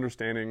up front,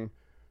 understanding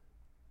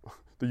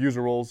the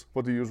user roles,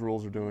 what the user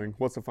roles are doing,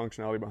 what's the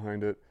functionality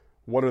behind it,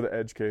 what are the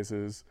edge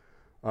cases.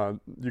 I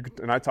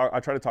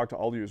try to talk to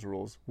all the user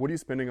roles. What are you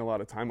spending a lot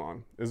of time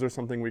on? Is there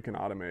something we can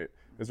automate?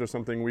 Is there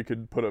something we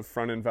could put a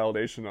front-end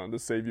validation on to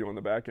save you on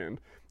the back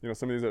end?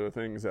 Some of these other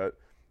things that,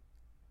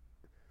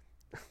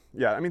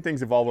 yeah, I mean,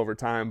 things evolve over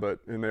time,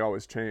 and they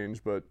always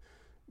change, but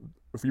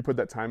if you put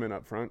that time in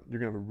up front, you're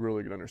going to have a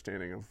really good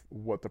understanding of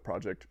what the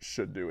project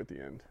should do at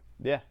the end.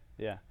 Yeah.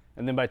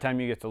 And then by the time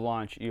you get to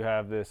launch, you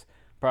have this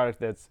product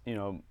that's,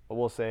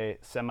 we'll say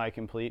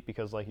semi-complete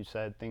because like you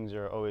said, things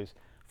are always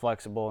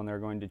flexible and they're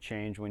going to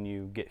change when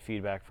you get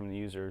feedback from the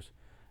users.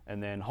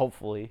 And then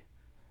hopefully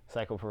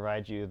Cycle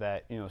provides you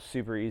that,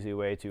 super easy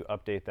way to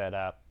update that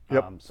app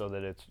so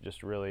that it's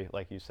just really,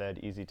 like you said,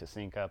 easy to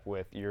sync up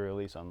with your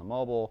release on the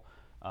mobile,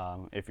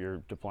 if you're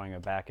deploying a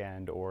back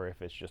end or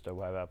if it's just a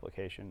web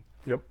application.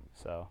 Yep.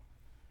 So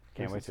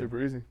can't wait to.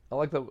 Super easy. I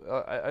like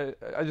that.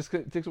 I just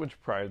take so much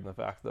pride in the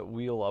fact that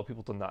we allow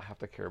people to not have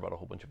to care about a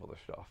whole bunch of other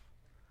stuff.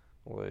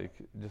 Like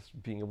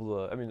just being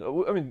able to. I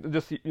mean,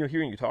 just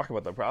hearing you talk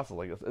about that process,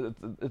 like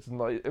it's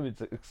nice. I mean,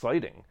 it's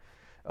exciting.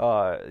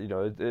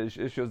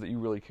 It shows that you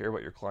really care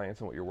about your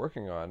clients and what you're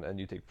working on, and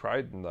you take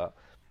pride in that.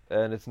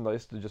 And it's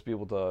nice to just be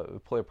able to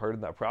play a part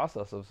in that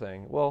process of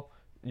saying, well,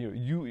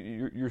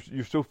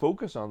 you're so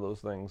focused on those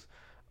things.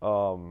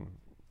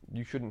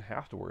 you shouldn't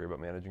have to worry about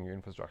managing your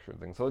infrastructure and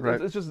things. So Right.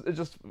 it's just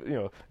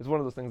it's one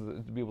of those things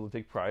that to be able to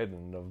take pride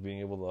in, of being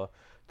able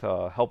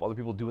to help other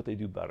people do what they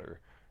do better.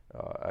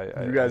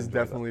 You guys enjoy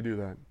definitely do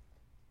that.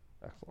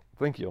 Excellent.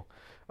 Thank you.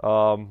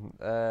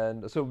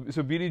 And so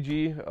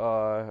BDG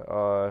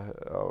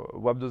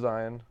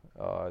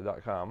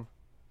webdesign.com.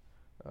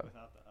 Without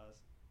the us.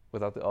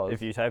 Without the us.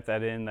 If you type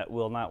that in, that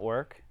will not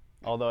work.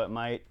 Although it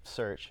might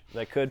search.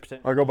 That could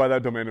potentially. I'll go buy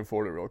that domain and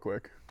forward it real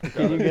quick.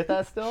 Can you get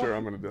that still? Sure,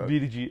 I'm gonna do that.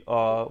 BDG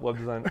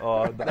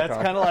webdesign. That's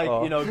kind of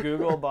like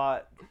Google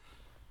bought.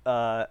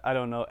 I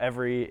don't know,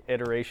 every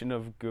iteration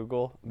of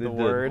Google, They the did.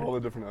 word. All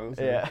the different O's.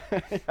 Yeah.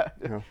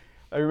 Yeah.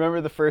 I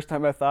remember the first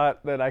time I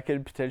thought that I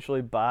could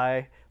potentially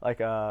buy like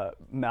a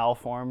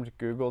malformed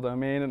Google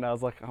domain, and I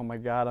was like, oh my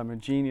God, I'm a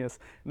genius.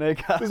 And I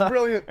got, This is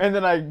brilliant. And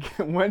then I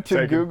went to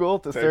Taken. Google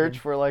to Taken. search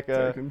for like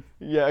a, Taken.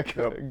 yeah, Yep.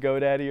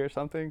 GoDaddy or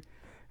something,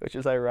 which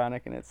is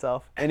ironic in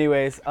itself.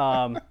 Anyways,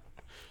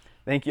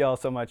 thank you all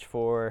so much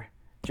for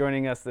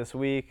joining us this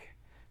week.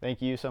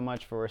 Thank you so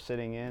much for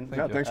sitting in.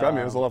 Yeah, thanks for having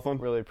me. It was a lot of fun.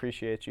 Really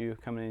appreciate you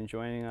coming in and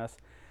joining us.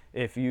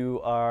 If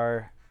you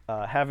are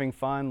having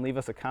fun, leave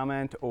us a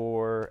comment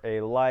or a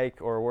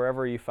like, or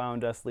wherever you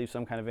found us, leave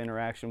some kind of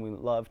interaction. We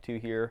love to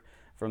hear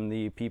from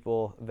the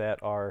people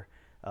that are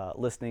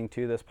listening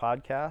to this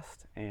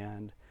podcast,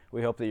 and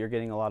we hope that you're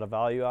getting a lot of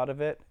value out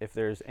of it. If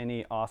there's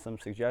any awesome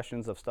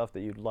suggestions of stuff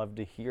that you'd love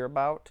to hear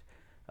about,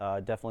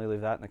 definitely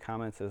leave that in the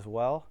comments as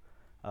well.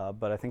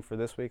 But I think for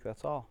this week,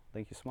 that's all.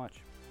 Thank you so much.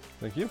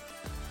 Thank you.